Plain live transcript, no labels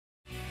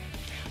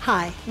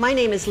Hi, my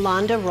name is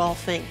Londa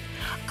Ruffles.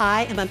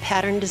 I am a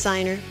pattern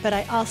designer, but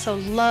I also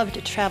love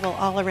to travel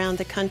all around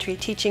the country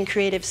teaching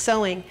creative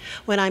sewing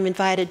when I'm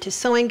invited to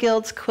sewing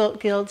guilds, quilt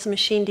guilds,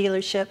 machine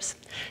dealerships.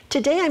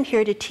 Today I'm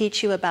here to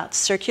teach you about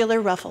circular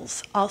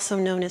ruffles, also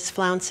known as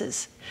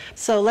flounces.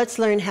 So let's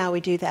learn how we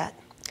do that.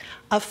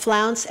 A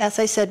flounce, as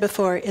I said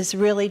before, is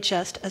really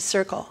just a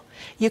circle.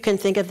 You can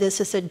think of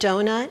this as a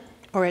donut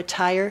or a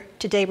tire.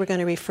 Today we're going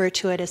to refer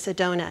to it as a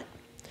donut.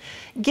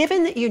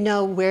 Given that you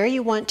know where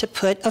you want to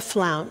put a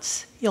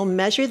flounce, you'll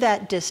measure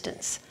that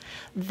distance.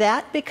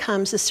 That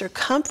becomes the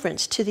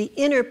circumference to the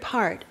inner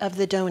part of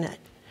the donut.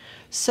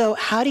 So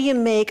how do you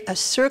make a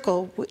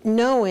circle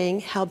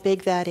knowing how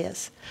big that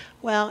is?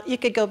 Well, you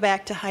could go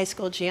back to high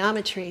school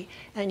geometry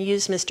and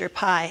use Mr.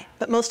 Pi,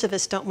 but most of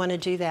us don't want to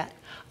do that.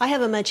 I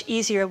have a much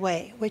easier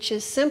way, which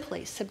is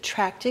simply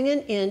subtracting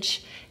an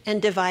inch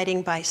and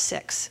dividing by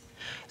 6.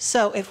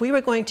 So if we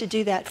were going to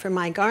do that for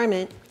my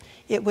garment,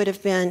 it would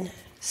have been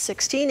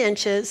 16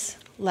 inches,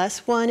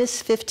 less 1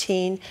 is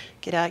 15.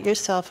 Get out your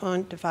cell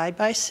phone, divide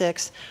by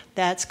 6.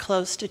 That's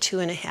close to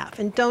 2.5.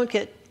 And don't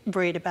get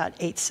worried about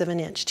 1/8 of an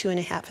inch.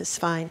 2.5 is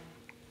fine.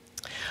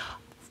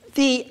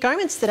 The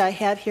garments that I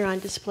have here on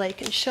display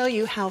can show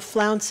you how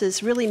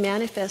flounces really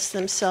manifest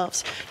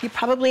themselves. You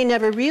probably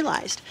never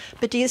realized,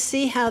 but do you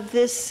see how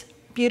this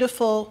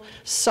beautiful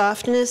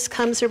softness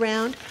comes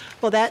around?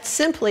 Well, that's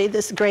simply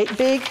this great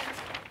big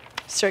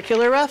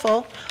circular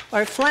ruffle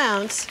or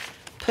flounce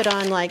put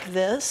on like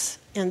this,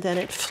 and then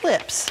it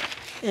flips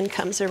and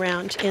comes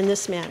around in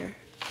this manner.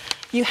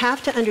 You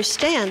have to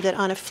understand that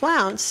on a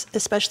flounce,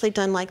 especially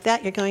done like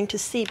that, you're going to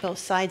see both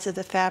sides of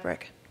the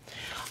fabric.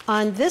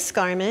 On this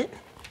garment,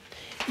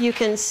 you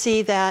can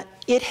see that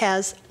it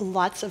has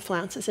lots of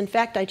flounces. In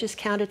fact, I just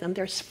counted them.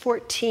 There's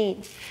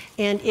 14,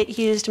 and it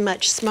used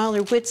much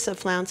smaller widths of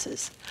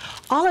flounces.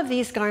 All of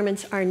these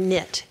garments are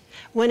knit.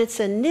 When it's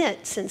a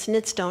knit, since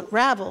knits don't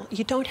ravel,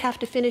 you don't have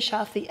to finish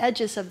off the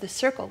edges of the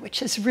circle,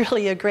 which is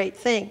really a great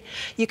thing.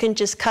 You can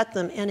just cut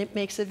them, and it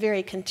makes a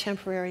very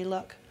contemporary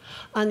look.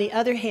 On the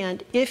other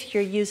hand, if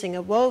you're using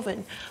a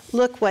woven,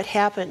 look what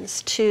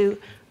happens to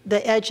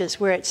the edges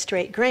where it's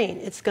straight grain.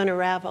 It's going to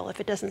ravel. If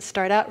it doesn't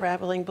start out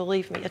raveling,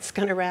 believe me, it's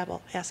going to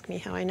ravel. Ask me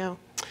how I know.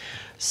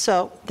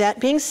 So that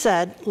being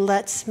said,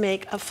 let's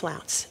make a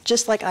flounce,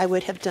 just like I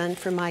would have done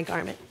for my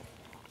garment.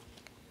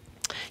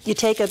 You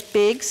take a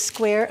big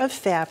square of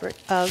fabric,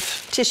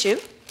 of tissue,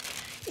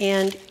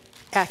 and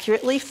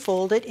accurately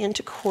fold it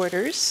into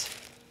quarters.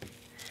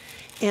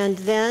 And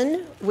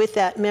then with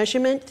that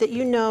measurement that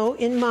you know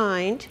in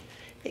mind,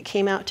 it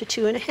came out to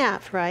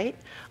 2.5, right?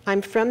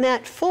 I'm from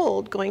that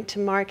fold going to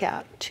mark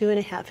out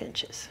 2.5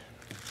 inches.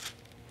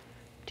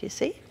 Do you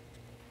see?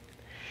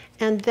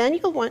 And then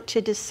you'll want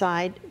to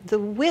decide the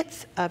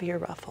width of your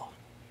ruffle.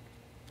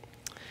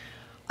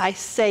 I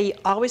say you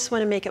always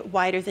want to make it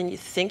wider than you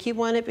think you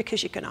want it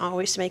because you can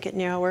always make it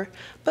narrower,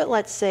 but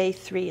let's say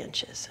 3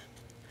 inches.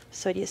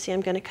 So do you see I'm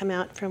going to come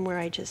out from where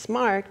I just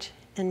marked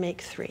and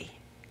make 3.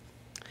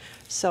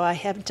 So I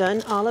have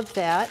done all of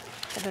that,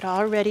 have it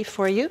all ready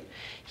for you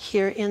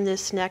here in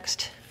this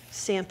next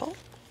sample.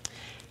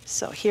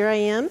 So here I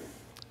am.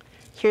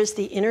 Here's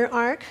the inner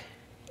arc,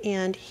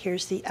 and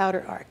here's the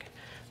outer arc.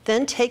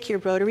 Then take your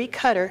rotary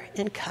cutter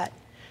and cut.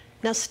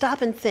 Now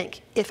stop and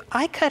think. If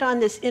I cut on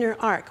this inner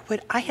arc,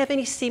 would I have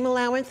any seam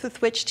allowance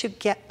with which to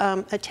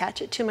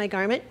attach it to my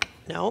garment?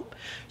 Nope.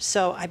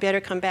 So I better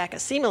come back a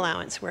seam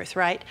allowance worth,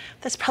 right?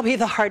 That's probably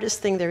the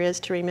hardest thing there is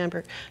to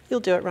remember. You'll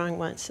do it wrong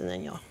once, and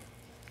then you'll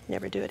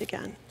never do it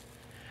again.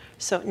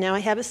 So now I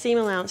have a seam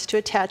allowance to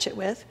attach it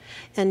with,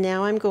 and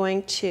now I'm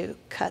going to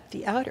cut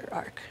the outer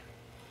arc.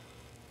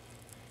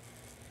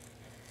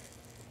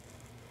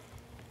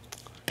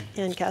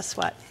 And guess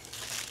what?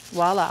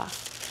 Voila.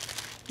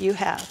 You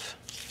have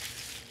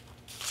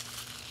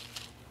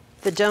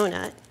the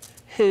donut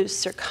whose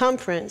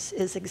circumference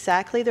is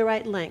exactly the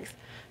right length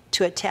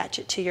to attach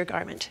it to your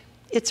garment.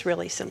 It's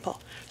really simple.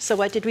 So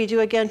what did we do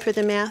again for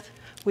the math?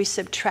 We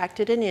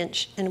subtracted an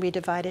inch and we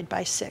divided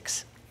by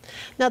 6.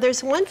 Now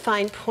there's one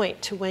fine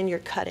point to when you're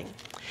cutting,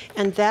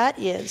 and that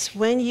is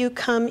when you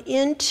come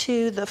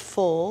into the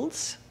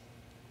folds,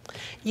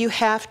 you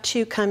have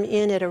to come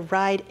in at a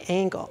right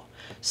angle.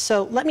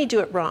 So let me do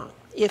it wrong.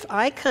 If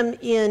I come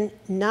in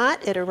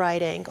not at a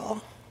right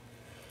angle,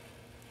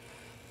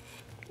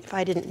 if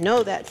I didn't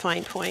know that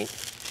fine point,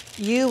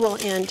 you will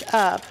end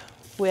up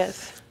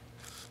with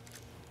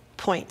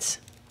points,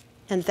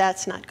 and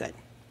that's not good.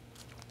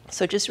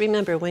 So just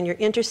remember when you're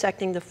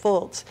intersecting the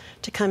folds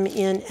to come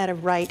in at a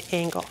right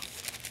angle.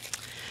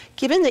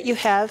 Given that you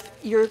have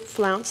your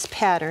flounce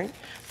pattern,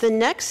 the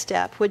next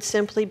step would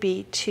simply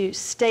be to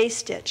stay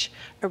stitch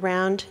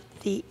around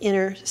the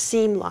inner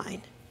seam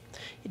line.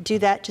 Do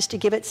that just to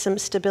give it some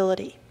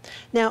stability.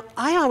 Now,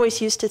 I always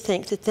used to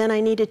think that then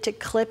I needed to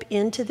clip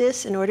into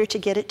this in order to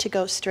get it to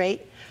go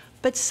straight,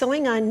 but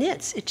sewing on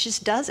knits, it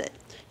just does it.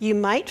 You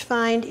might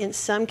find in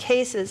some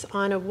cases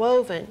on a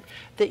woven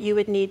that you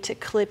would need to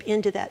clip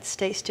into that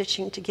stay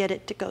stitching to get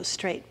it to go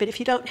straight, but if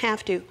you don't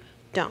have to,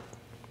 don't.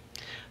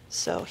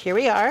 So here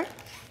we are.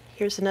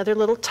 here's another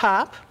little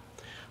top.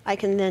 I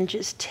can then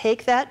just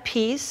take that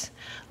piece,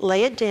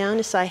 lay it down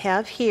as I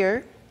have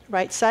here,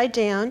 right side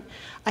down.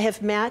 I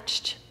have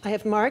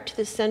marked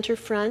the center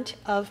front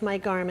of my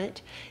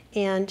garment,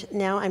 and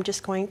now I'm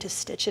just going to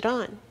stitch it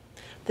on.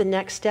 The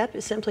next step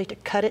is simply to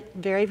cut it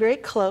very, very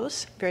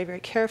close, very, very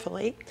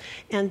carefully,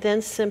 and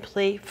then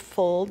simply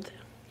fold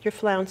your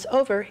flounce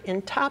over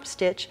in top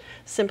stitch,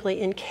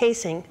 simply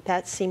encasing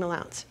that seam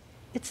allowance.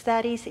 It's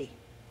that easy.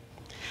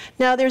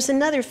 Now there's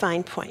another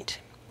fine point.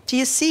 Do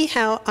you see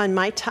how on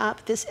my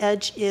top this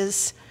edge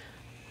is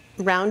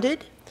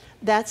rounded?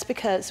 That's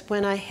because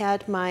when I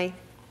had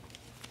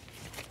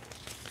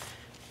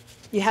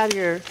you have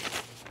your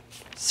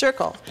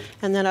circle,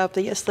 and then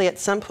obviously at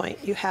some point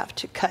you have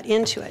to cut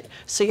into it,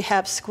 so you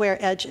have square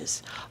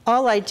edges.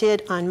 All I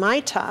did on my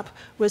top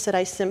was that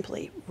I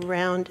simply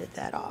rounded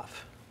that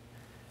off.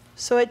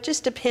 So it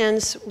just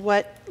depends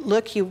what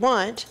look you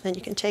want. Then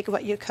you can take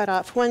what you cut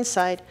off one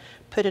side,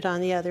 put it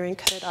on the other, and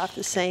cut it off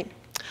the same.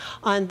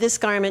 On this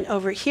garment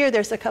over here,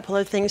 there's a couple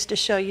of things to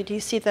show you. Do you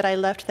see that I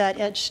left that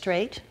edge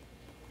straight?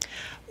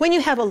 When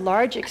you have a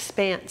large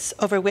expanse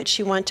over which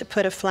you want to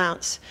put a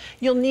flounce,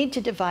 you'll need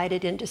to divide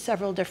it into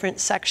several different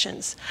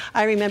sections.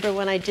 I remember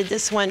when I did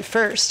this one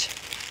first,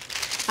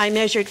 I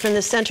measured from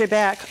the center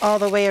back all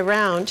the way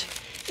around,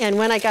 and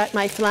when I got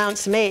my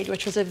flounce made,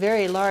 which was a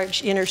very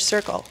large inner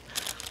circle,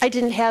 I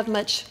didn't have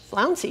much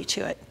flouncy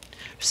to it.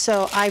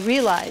 So I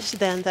realized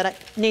then that I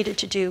needed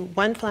to do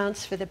one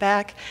flounce for the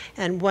back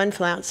and one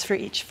flounce for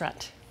each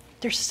front.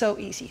 They're so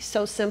easy,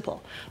 so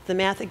simple. The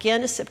math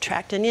again is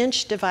subtract an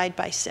inch, divide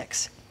by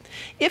 6.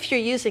 If you're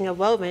using a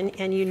woven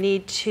and you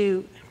need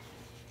to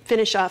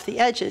finish off the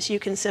edges, you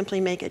can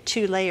simply make it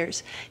 2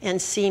 layers and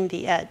seam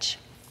the edge.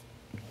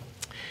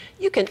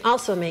 You can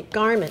also make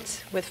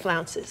garments with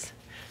flounces.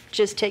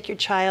 Just take your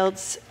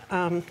child's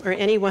or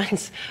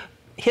anyone's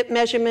hip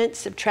measurement,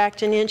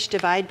 subtract an inch,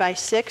 divide by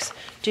 6,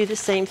 do the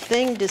same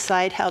thing,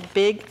 decide how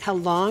big, how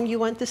long you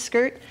want the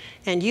skirt,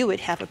 and you would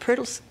have a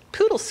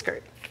poodle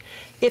skirt.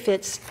 If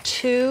it's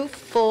too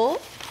full,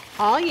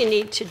 all you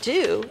need to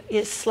do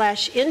is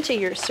slash into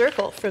your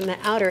circle from the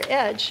outer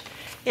edge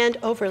and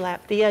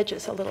overlap the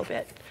edges a little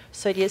bit.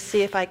 So you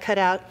see if I cut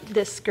out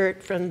this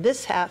skirt from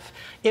this half,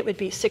 it would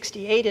be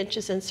 68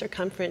 inches in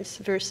circumference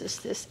versus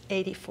this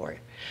 84.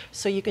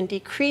 So you can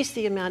decrease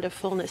the amount of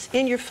fullness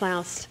in your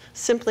flounce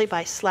simply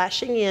by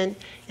slashing in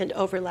and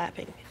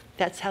overlapping.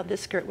 That's how this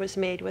skirt was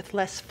made, with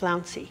less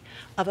flouncy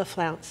of a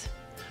flounce.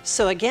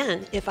 So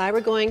again, if I were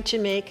going to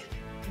make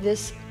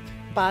this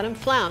bottom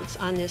flounce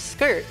on this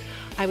skirt,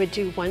 I would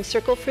do one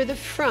circle for the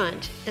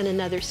front and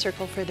another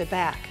circle for the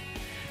back.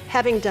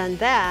 Having done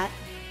that,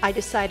 I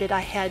decided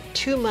I had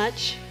too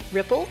much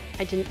ripple.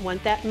 I didn't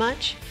want that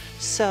much,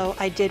 so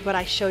I did what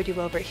I showed you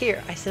over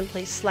here. I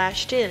simply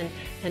slashed in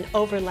and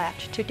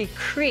overlapped to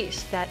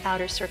decrease that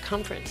outer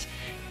circumference.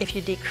 If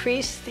you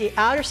decrease the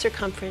outer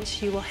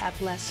circumference, you will have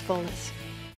less fullness.